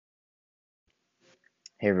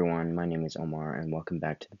Hey everyone, my name is Omar and welcome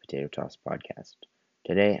back to the Potato Toss podcast.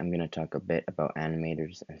 Today I'm going to talk a bit about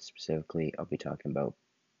animators and specifically I'll be talking about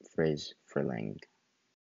Friz Freleng.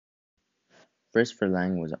 Friz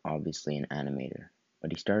Freleng was obviously an animator,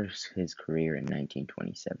 but he started his career in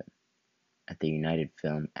 1927 at the United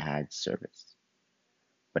Film Ads Service.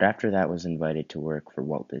 But after that was invited to work for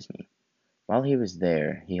Walt Disney. While he was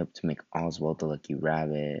there, he helped to make Oswald the Lucky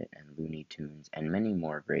Rabbit and Looney Tunes and many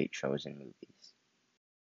more great shows and movies.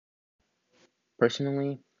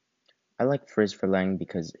 Personally, I like Friz Freleng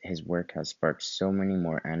because his work has sparked so many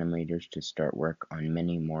more animators to start work on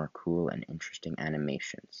many more cool and interesting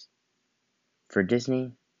animations. For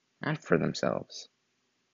Disney, and for themselves.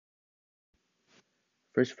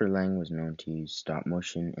 Friz Freleng was known to use stop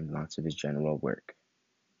motion in lots of his general work,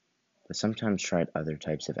 but sometimes tried other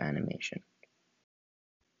types of animation.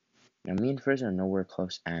 Now me and Friz are nowhere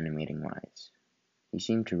close animating wise. He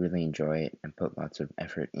seemed to really enjoy it and put lots of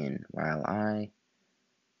effort in, while I,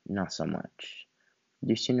 not so much.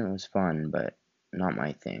 The student was fun, but not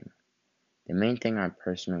my thing. The main thing I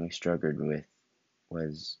personally struggled with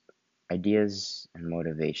was ideas and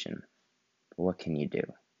motivation. But what can you do?